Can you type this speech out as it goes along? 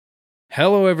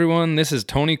Hello everyone, this is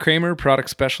Tony Kramer, Product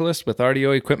Specialist with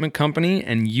RDO Equipment Company,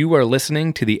 and you are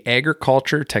listening to the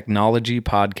Agriculture Technology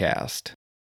Podcast.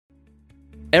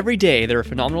 Every day there are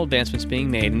phenomenal advancements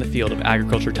being made in the field of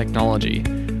agriculture technology.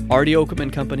 RDO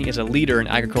Equipment Company is a leader in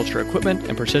agriculture equipment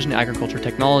and precision agriculture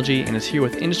technology and is here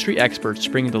with industry experts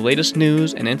bringing the latest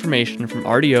news and information from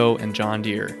RDO and John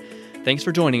Deere. Thanks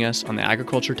for joining us on the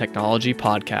Agriculture Technology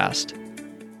Podcast.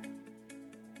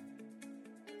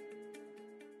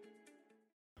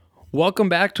 Welcome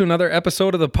back to another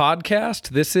episode of the podcast.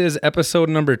 This is episode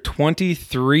number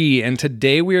 23, and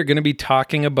today we are going to be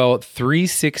talking about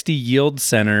 360 Yield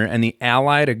Center and the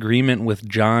allied agreement with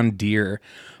John Deere.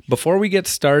 Before we get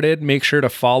started, make sure to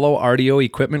follow RDO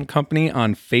Equipment Company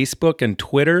on Facebook and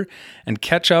Twitter, and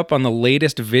catch up on the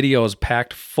latest videos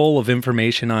packed full of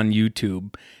information on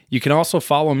YouTube. You can also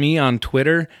follow me on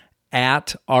Twitter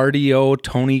at RDO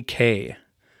Tony K.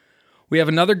 We have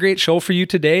another great show for you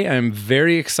today. I'm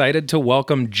very excited to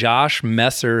welcome Josh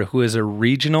Messer, who is a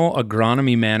Regional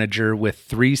Agronomy Manager with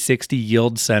 360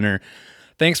 Yield Center.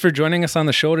 Thanks for joining us on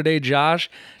the show today, Josh.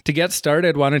 To get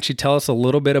started, why don't you tell us a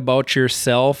little bit about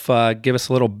yourself, give us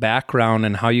a little background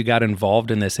and how you got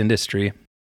involved in this industry.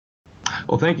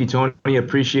 Well, thank you, Tony.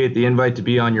 Appreciate the invite to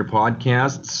be on your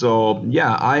podcast. So,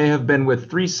 I have been with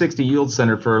 360 Yield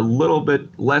Center for a little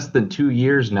bit less than 2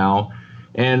 years now.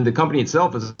 And the company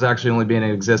itself has actually only been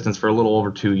in existence for a little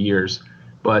over 2 years.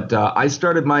 But I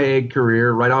started my ag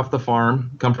career right off the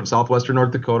farm, come from southwestern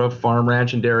North Dakota, farm,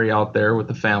 ranch, and dairy out there with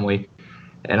the family.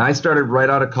 And I started right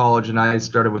out of college, and I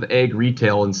started with ag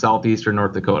retail in southeastern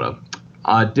North Dakota.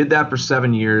 Did that for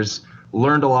 7 years,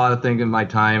 learned a lot of things in my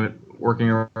time working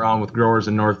around with growers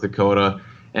in North Dakota,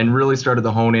 and really started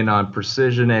to hone in on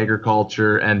precision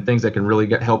agriculture and things that can really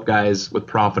help guys with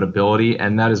profitability.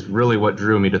 And that is really what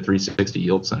drew me to 360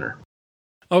 Yield Center.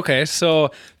 Okay, so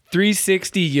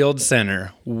 360 Yield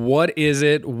Center, what is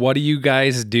it? What do you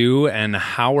guys do? And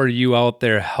how are you out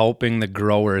there helping the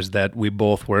growers that we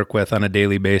both work with on a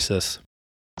daily basis?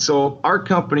 So our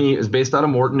company is based out of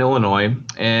Morton, Illinois,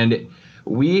 and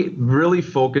we really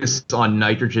focus on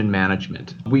nitrogen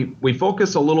management. We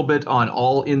focus a little bit on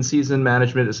all in-season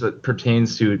management as it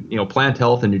pertains to plant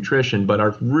health and nutrition, but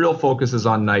our real focus is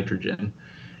on nitrogen.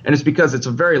 And it's because it's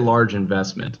a very large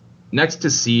investment. Next to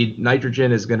seed,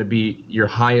 nitrogen is going to be your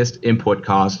highest input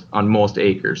cost on most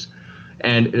acres.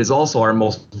 And it is also our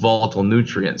most volatile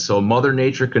nutrient. So Mother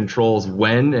Nature controls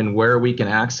when and where we can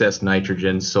access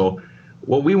nitrogen. So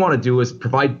what we want to do is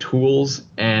provide tools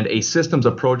and a systems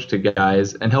approach to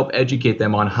guys and help educate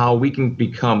them on how we can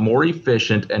become more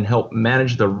efficient and help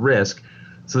manage the risk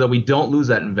so that we don't lose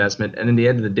that investment. And in the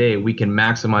end of the day, we can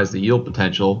maximize the yield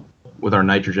potential with our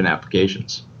nitrogen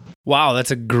applications. Wow, that's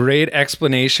a great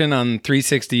explanation on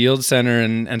 360 Yield Center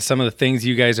and some of the things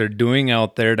you guys are doing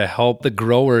out there to help the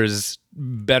growers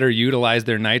better utilize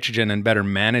their nitrogen and better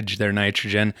manage their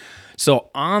nitrogen.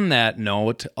 So on that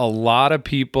note, a lot of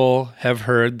people have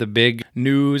heard the big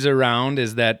news around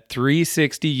is that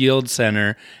 360 Yield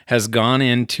Center has gone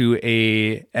into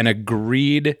an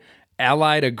agreed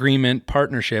allied agreement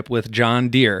partnership with John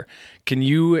Deere. Can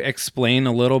you explain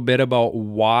a little bit about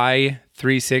why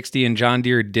 360 and John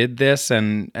Deere did this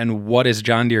and what is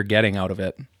John Deere getting out of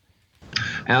it?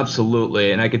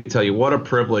 Absolutely. And I can tell you what a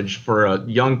privilege for a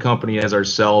young company as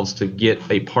ourselves to get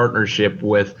a partnership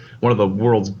with one of the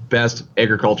world's best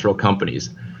agricultural companies.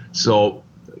 So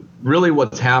really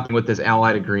what's happening with this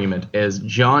allied agreement is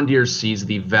John Deere sees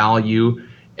the value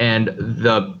and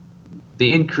the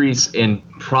increase in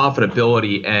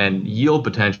profitability and yield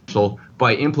potential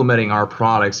by implementing our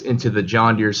products into the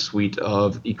John Deere suite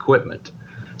of equipment.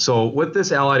 So with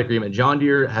this allied agreement, John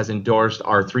Deere has endorsed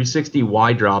our 360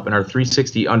 Y-Drop and our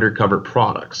 360 Undercover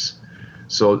products.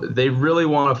 So they really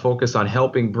want to focus on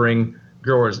helping bring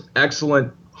growers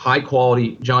excellent,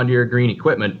 high-quality John Deere green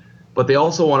equipment, but they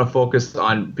also want to focus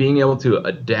on being able to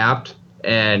adapt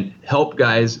and help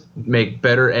guys make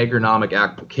better agronomic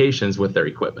applications with their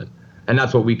equipment. And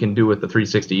that's what we can do with the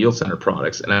 360 Yield Center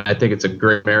products. And I think it's a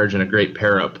great marriage and a great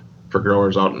pair-up for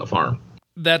growers out on the farm.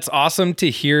 That's awesome to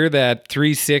hear that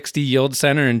 360 Yield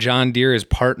Center and John Deere is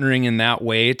partnering in that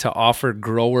way to offer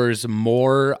growers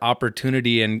more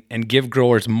opportunity and give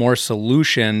growers more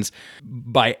solutions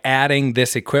by adding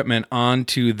this equipment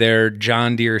onto their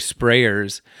John Deere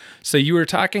sprayers. So you were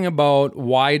talking about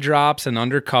Y-Drops and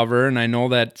Undercover, and I know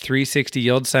that 360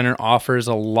 Yield Center offers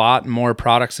a lot more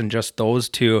products than just those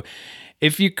two.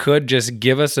 If you could just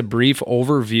give us a brief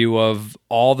overview of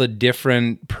all the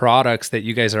different products that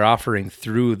you guys are offering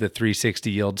through the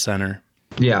 360 Yield Center.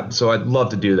 Yeah, so I'd love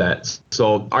to do that.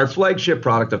 So our flagship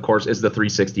product, of course, is the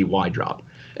 360 Y-Drop.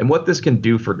 And what this can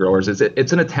do for growers is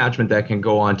it's an attachment that can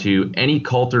go onto any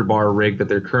cultivar rig that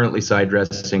they're currently side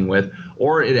dressing with,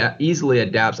 or it easily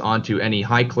adapts onto any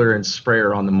high clearance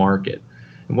sprayer on the market.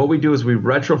 And what we do is we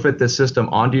retrofit this system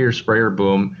onto your sprayer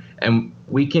boom, and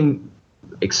we can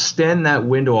extend that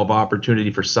window of opportunity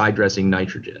for side dressing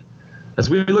nitrogen. As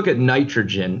we look at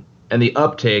nitrogen and the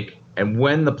uptake and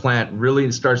when the plant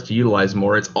really starts to utilize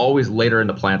more, it's always later in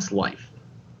the plant's life.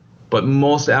 But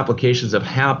most applications have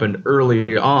happened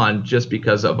early on just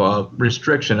because of a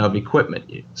restriction of equipment.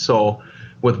 So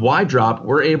with Y-Drop,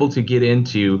 we're able to get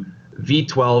into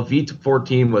V12,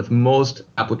 V14 with most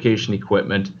application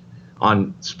equipment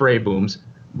on spray booms.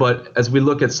 But as we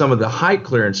look at some of the high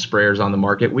clearance sprayers on the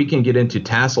market, we can get into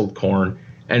tasseled corn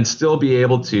and still be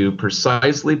able to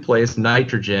precisely place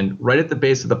nitrogen right at the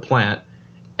base of the plant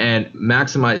and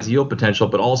maximize yield potential,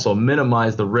 but also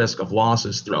minimize the risk of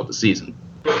losses throughout the season.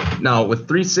 Now, with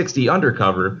 360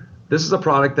 Undercover, this is a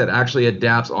product that actually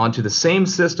adapts onto the same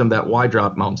system that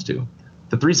Y-Drop mounts to.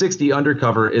 The 360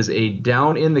 Undercover is a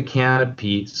down in the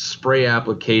canopy spray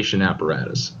application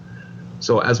apparatus.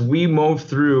 So as we move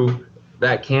through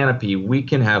that canopy, we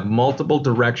can have multiple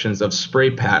directions of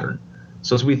spray pattern.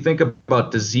 So as we think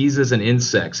about diseases and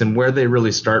insects and where they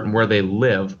really start and where they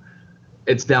live,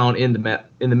 it's down in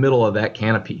the middle of that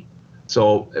canopy.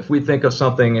 So if we think of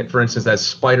something, for instance, as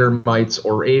spider mites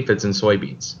or aphids in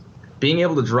soybeans, being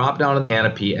able to drop down in the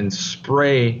canopy and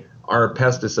spray our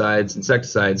pesticides,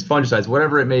 insecticides, fungicides,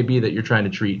 whatever it may be that you're trying to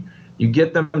treat, you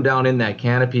get them down in that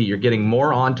canopy, you're getting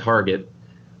more on target.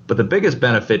 But the biggest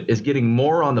benefit is getting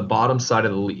more on the bottom side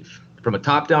of the leaf. From a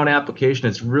top-down application,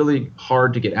 it's really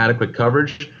hard to get adequate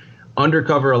coverage.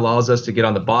 Undercover allows us to get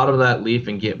on the bottom of that leaf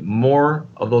and get more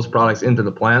of those products into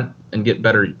the plant and get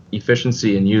better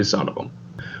efficiency and use out of them.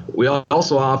 We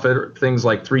also offer things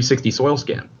like 360 Soil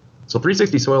Scan. So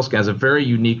 360 Soil Scan is a very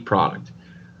unique product.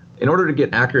 In order to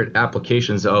get accurate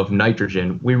applications of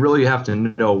nitrogen, we really have to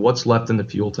know what's left in the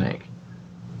fuel tank.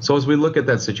 So as we look at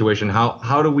that situation,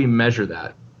 how do we measure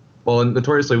that? Well,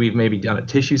 notoriously, we've maybe done a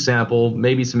tissue sample,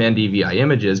 maybe some NDVI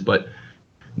images, but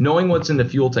knowing what's in the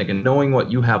fuel tank and knowing what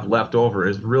you have left over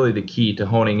is really the key to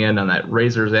honing in on that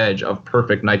razor's edge of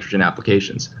perfect nitrogen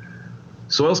applications.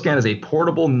 SoilScan is a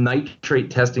portable nitrate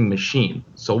testing machine.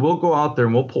 So we'll go out there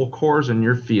and we'll pull cores in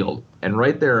your field, and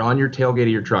right there on your tailgate of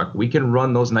your truck, we can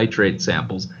run those nitrate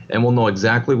samples and we'll know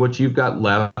exactly what you've got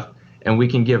left, and we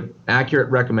can give accurate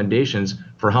recommendations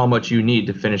for how much you need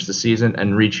to finish the season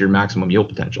and reach your maximum yield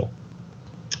potential.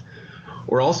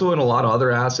 We're also in a lot of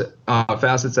other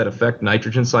facets that affect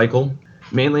nitrogen cycle,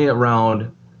 mainly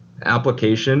around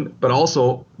application, but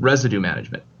also residue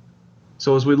management.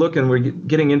 So as we look and we're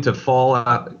getting into fall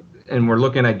and we're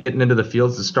looking at getting into the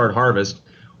fields to start harvest,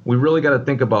 we really got to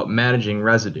think about managing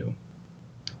residue.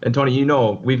 And Tony, you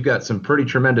know, we've got some pretty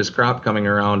tremendous crop coming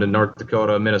around in North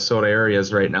Dakota, Minnesota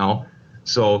areas right now.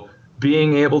 So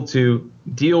being able to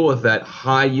deal with that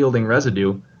high yielding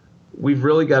residue, we've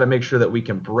really got to make sure that we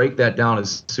can break that down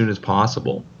as soon as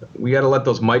possible. We got to let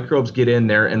those microbes get in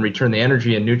there and return the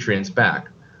energy and nutrients back.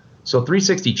 So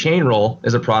 360 Chain Roll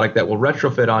is a product that will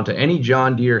retrofit onto any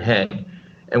John Deere head.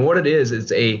 And what it is,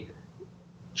 it's a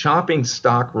chopping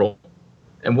stock roll.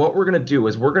 And what we're going to do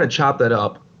is we're going to chop that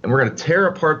up and we're going to tear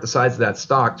apart the sides of that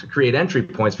stock to create entry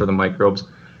points for the microbes.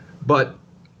 But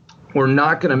we're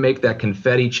not going to make that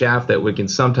confetti chaff that we can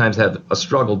sometimes have a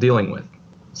struggle dealing with.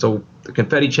 So the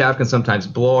confetti chaff can sometimes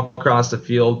blow across the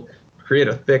field, create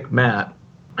a thick mat,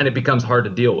 and it becomes hard to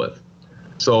deal with.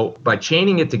 So by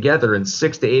chaining it together in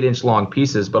 6 to 8 inch long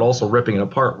pieces, but also ripping it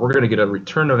apart, we're going to get a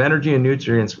return of energy and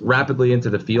nutrients rapidly into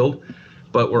the field,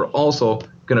 but we're also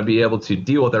going to be able to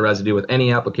deal with that residue with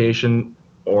any application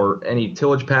or any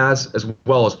tillage pass as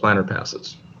well as planter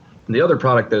passes. And the other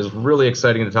product that is really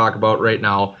exciting to talk about right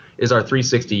now is our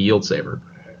 360 Yield Saver.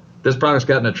 This product's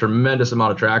gotten a tremendous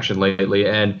amount of traction lately,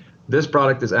 and this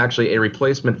product is actually a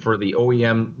replacement for the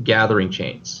OEM gathering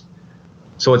chains.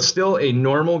 So it's still a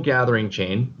normal gathering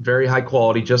chain, very high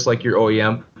quality, just like your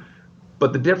OEM.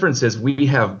 But the difference is we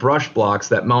have brush blocks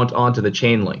that mount onto the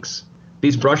chain links.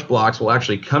 These brush blocks will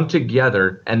actually come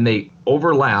together and they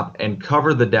overlap and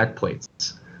cover the deck plates.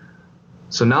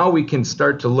 So now we can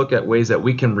start to look at ways that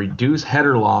we can reduce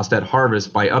header loss at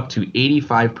harvest by up to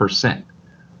 85%.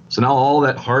 So now all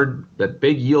that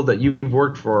big yield that you've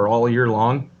worked for all year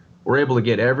long, we're able to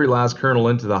get every last kernel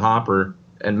into the hopper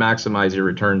and maximize your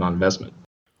return on investment.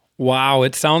 Wow,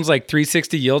 it sounds like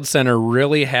 360 Yield Center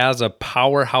really has a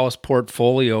powerhouse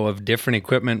portfolio of different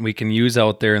equipment we can use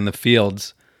out there in the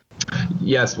fields.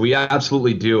 Yes, we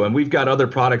absolutely do. And we've got other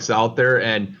products out there.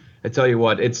 And I tell you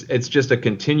what, it's just a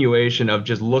continuation of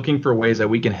just looking for ways that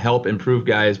we can help improve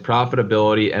guys'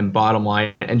 profitability and bottom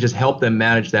line, and just help them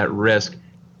manage that risk,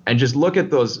 and just look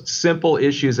at those simple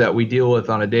issues that we deal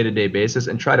with on a day-to-day basis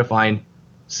and try to find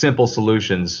simple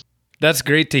solutions. That's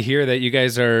great to hear that you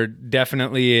guys are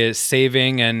definitely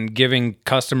saving and giving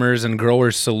customers and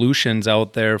growers solutions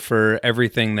out there for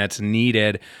everything that's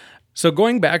needed. So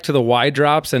going back to the Y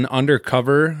drops and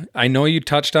undercover, I know you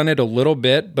touched on it a little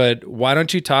bit, but why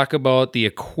don't you talk about the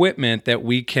equipment that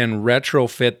we can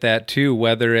retrofit that to,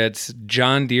 whether it's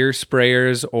John Deere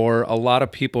sprayers, or a lot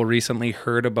of people recently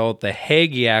heard about the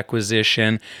Hagie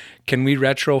acquisition. Can we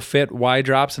retrofit Y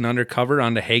drops and undercover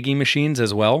onto Hagie machines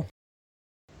as well?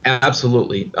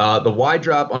 Absolutely. The Y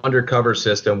drop undercover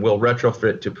system will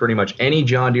retrofit to pretty much any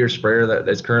John Deere sprayer that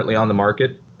is currently on the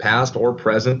market, past or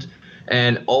present,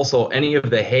 and also any of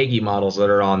the Hagie models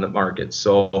that are on the market.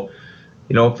 So,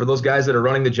 for those guys that are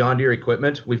running the John Deere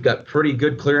equipment, we've got pretty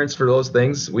good clearance for those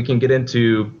things. We can get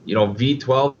into,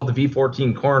 V12 to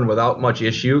V14 corn without much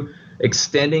issue,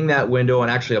 extending that window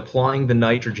and actually applying the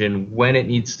nitrogen when it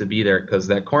needs to be there, because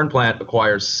that corn plant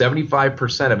acquires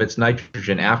 75% of its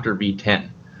nitrogen after V10.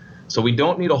 So we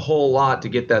don't need a whole lot to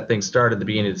get that thing started at the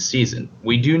beginning of the season.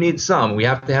 We do need some. We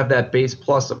have to have that base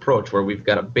plus approach where we've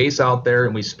got a base out there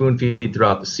and we spoon feed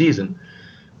throughout the season.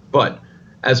 But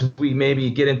as we maybe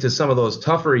get into some of those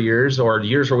tougher years, or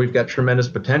years where we've got tremendous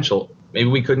potential, maybe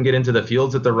we couldn't get into the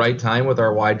fields at the right time with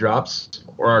our Y drops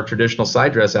or our traditional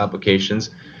side dress applications,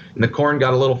 and the corn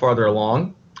got a little farther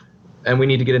along, and we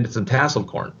need to get into some tasseled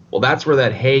corn. Well, that's where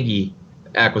that Hagie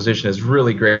acquisition is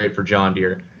really great for John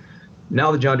Deere. Now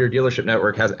the John Deere dealership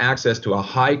network has access to a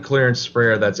high clearance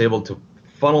sprayer that's able to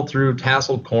funnel through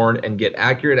tasseled corn and get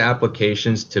accurate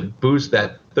applications to boost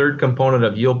that third component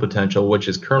of yield potential, which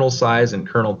is kernel size and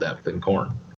kernel depth in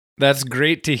corn. That's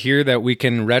great to hear that we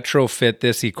can retrofit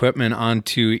this equipment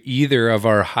onto either of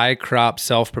our high crop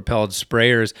self-propelled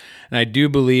sprayers. And I do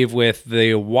believe with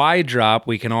the Y drop,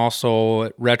 we can also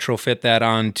retrofit that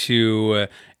onto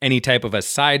any type of a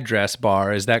side dress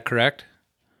bar. Is that correct?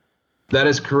 That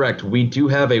is correct. We do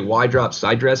have a Y drop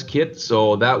side dress kit,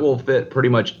 so that will fit pretty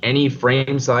much any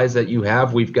frame size that you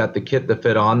have. We've got the kit that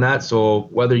fit on that. So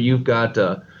whether you've got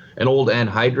an old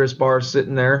anhydrous bar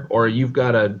sitting there, or you've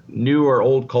got a new or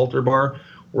old Coulter bar,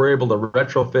 we're able to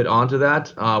retrofit onto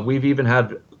that. We've even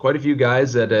had quite a few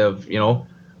guys that have,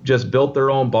 just built their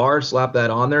own bar, slapped that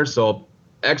on there. So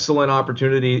excellent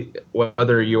opportunity,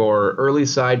 whether you're early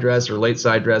side dress or late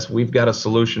side dress. We've got a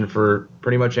solution for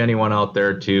pretty much anyone out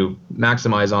there to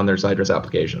maximize on their side dress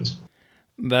applications.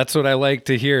 That's what I like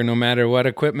to hear. No matter what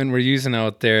equipment we're using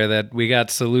out there, that we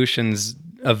got solutions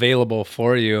available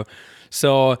for you.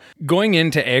 So going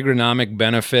into agronomic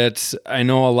benefits, I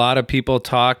know a lot of people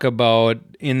talk about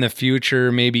in the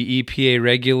future maybe EPA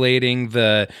regulating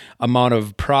the amount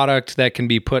of product that can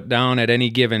be put down at any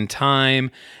given time.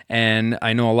 And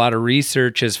I know a lot of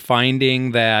research is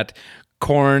finding that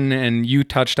corn, and you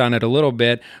touched on it a little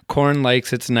bit, corn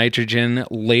likes its nitrogen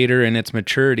later in its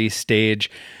maturity stage.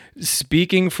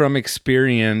 Speaking from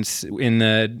experience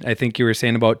I think you were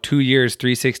saying about 2 years,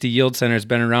 360 Yield Center has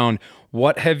been around.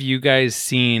 What have you guys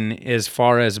seen as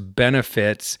far as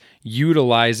benefits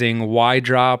utilizing Y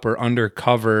drop or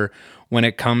undercover when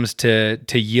it comes to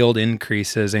yield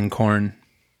increases in corn?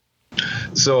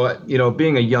 So,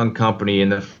 being a young company in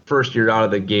the first year out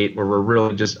of the gate, where we're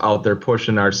really just out there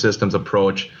pushing our systems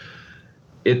approach,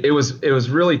 it was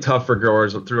really tough for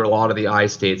growers through a lot of the I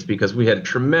states, because we had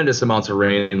tremendous amounts of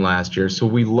rain last year. So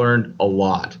we learned a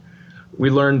lot. We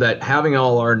learned that having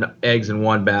all our eggs in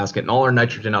one basket and all our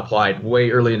nitrogen applied way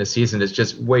early in the season is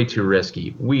just way too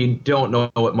risky. We don't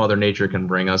know what Mother Nature can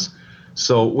bring us.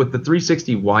 So with the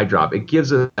 360 Y drop, it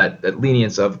gives us that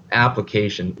lenience of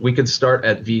application. We could start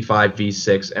at V5,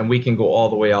 V6, and we can go all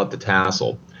the way out to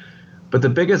tassel. But the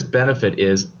biggest benefit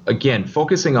is, again,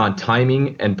 focusing on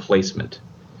timing and placement.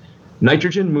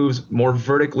 Nitrogen moves more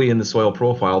vertically in the soil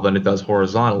profile than it does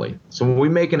horizontally. So when we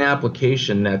make an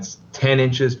application that's 10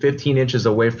 inches, 15 inches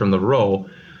away from the row,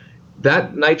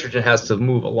 that nitrogen has to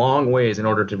move a long ways in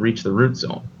order to reach the root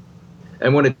zone.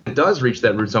 And when it does reach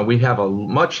that root zone, we have a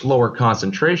much lower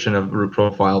concentration of root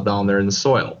profile down there in the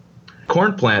soil.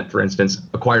 Corn plant, for instance,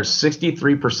 acquires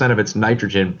 63% of its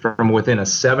nitrogen from within a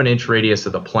 7-inch radius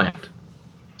of the plant.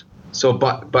 So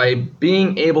by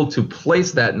being able to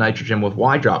place that nitrogen with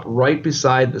Y drop right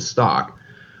beside the stalk,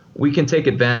 we can take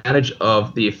advantage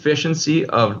of the efficiency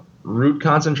of root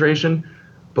concentration,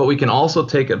 but we can also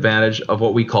take advantage of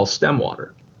what we call stem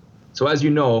water. So as you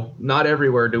know, not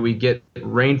everywhere do we get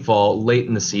rainfall late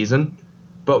in the season,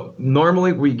 but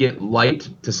normally we get light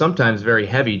to sometimes very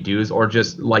heavy dews or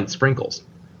just light sprinkles.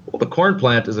 Well, the corn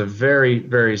plant is a very,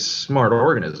 very smart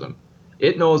organism.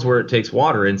 It knows where it takes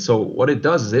water, and so what it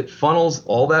does is it funnels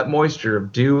all that moisture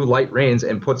of dew, light rains,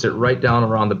 and puts it right down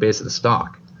around the base of the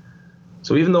stalk.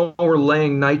 So even though we're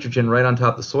laying nitrogen right on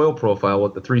top of the soil profile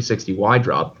with the 360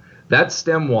 drop, that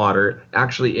stem water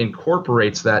actually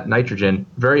incorporates that nitrogen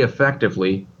very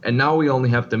effectively, and now we only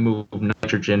have to move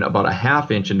nitrogen about a half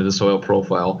inch into the soil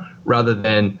profile rather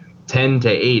than 10 to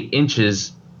 8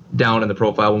 inches down in the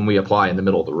profile when we apply in the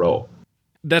middle of the row.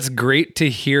 That's great to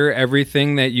hear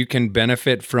everything that you can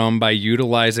benefit from by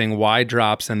utilizing Y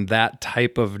drops and that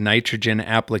type of nitrogen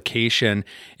application.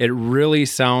 It really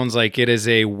sounds like it is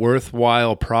a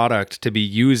worthwhile product to be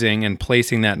using and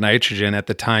placing that nitrogen at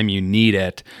the time you need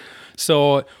it.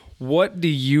 So what do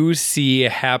you see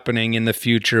happening in the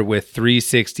future with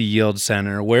 360 Yield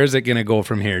Center? Where's it going to go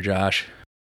from here, Josh?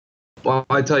 Well,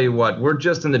 I tell you what, we're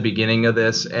just in the beginning of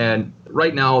this, and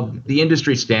right now the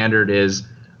industry standard is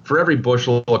for every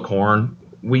bushel of corn,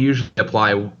 we usually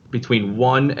apply between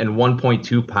 1 and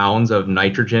 1.2 pounds of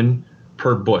nitrogen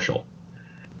per bushel.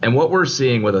 And what we're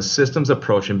seeing with a systems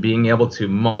approach and being able to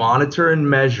monitor and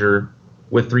measure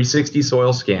with 360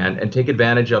 Soil Scan and take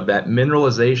advantage of that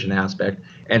mineralization aspect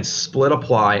and split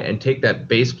apply and take that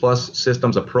base plus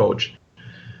systems approach,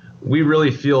 we really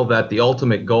feel that the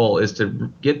ultimate goal is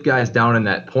to get guys down in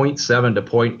that 0.7 to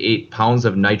 0.8 pounds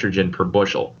of nitrogen per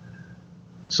bushel.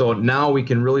 So now we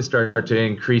can really start to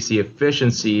increase the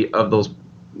efficiency of those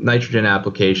nitrogen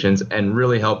applications and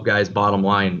really help guys' bottom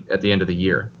line at the end of the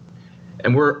year.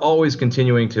 And we're always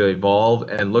continuing to evolve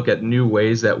and look at new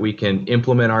ways that we can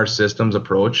implement our systems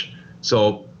approach.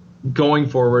 So going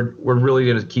forward, we're really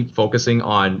going to keep focusing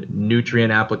on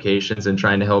nutrient applications and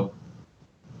trying to help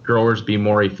growers be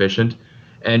more efficient,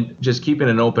 and just keeping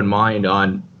an open mind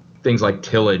on things like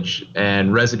tillage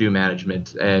and residue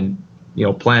management and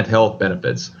plant health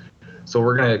benefits. So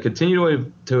we're going to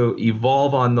continue to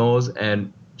evolve on those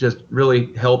and just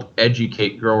really help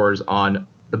educate growers on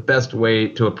the best way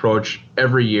to approach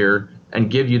every year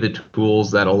and give you the tools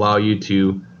that allow you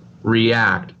to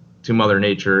react to Mother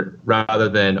Nature rather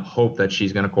than hope that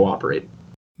she's going to cooperate.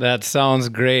 That sounds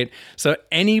great. So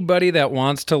anybody that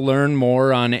wants to learn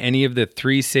more on any of the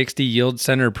 360 Yield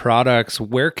Center products,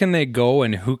 where can they go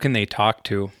and who can they talk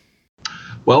to?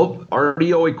 Well,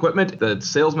 RDO Equipment, the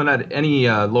salesman at any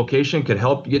location could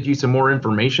help get you some more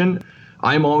information.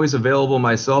 I'm always available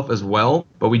myself as well,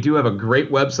 but we do have a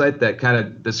great website that kind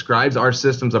of describes our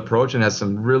systems approach and has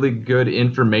some really good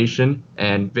information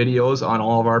and videos on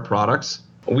all of our products.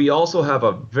 We also have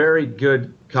a very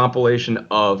good compilation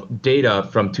of data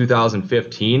from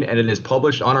 2015, and it is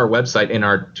published on our website in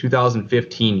our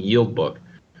 2015 Yield Book.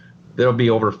 There'll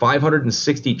be over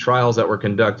 560 trials that were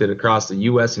conducted across the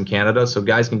U.S. and Canada, so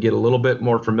guys can get a little bit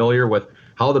more familiar with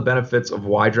how the benefits of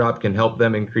Y-Drop can help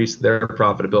them increase their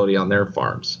profitability on their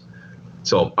farms.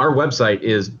 So our website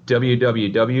is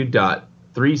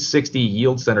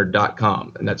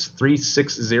www.360yieldcenter.com, and that's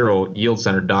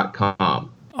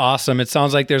 360yieldcenter.com. Awesome. It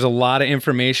sounds like there's a lot of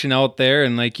information out there.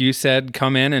 And like you said,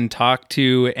 come in and talk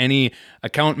to any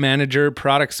account manager,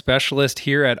 product specialist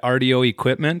here at RDO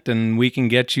Equipment, and we can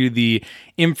get you the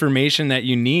information that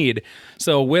you need.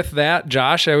 So with that,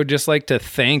 Josh, I would just like to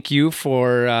thank you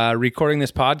for recording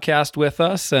this podcast with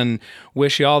us and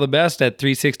wish you all the best at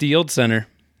 360 Yield Center.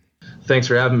 Thanks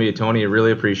for having me, Tony. I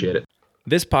really appreciate it.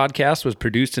 This podcast was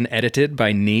produced and edited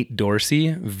by Nate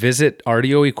Dorsey. Visit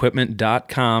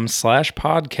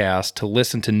rdoequipment.com/podcast to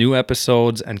listen to new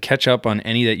episodes and catch up on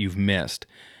any that you've missed.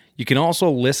 You can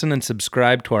also listen and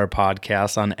subscribe to our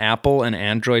podcast on Apple and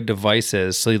Android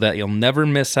devices so that you'll never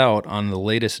miss out on the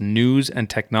latest news and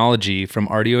technology from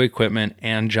RDO Equipment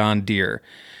and John Deere.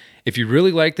 If you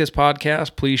really like this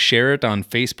podcast, please share it on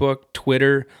Facebook,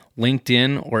 Twitter,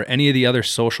 LinkedIn, or any of the other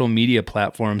social media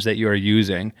platforms that you are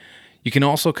using. You can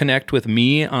also connect with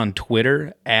me on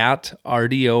Twitter at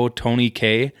RDO Tony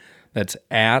K. That's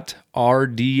at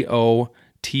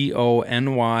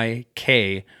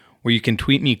RDOTONYK, where you can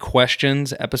tweet me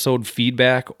questions, episode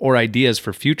feedback, or ideas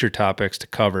for future topics to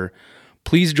cover.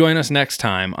 Please join us next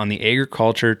time on the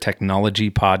Agriculture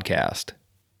Technology Podcast.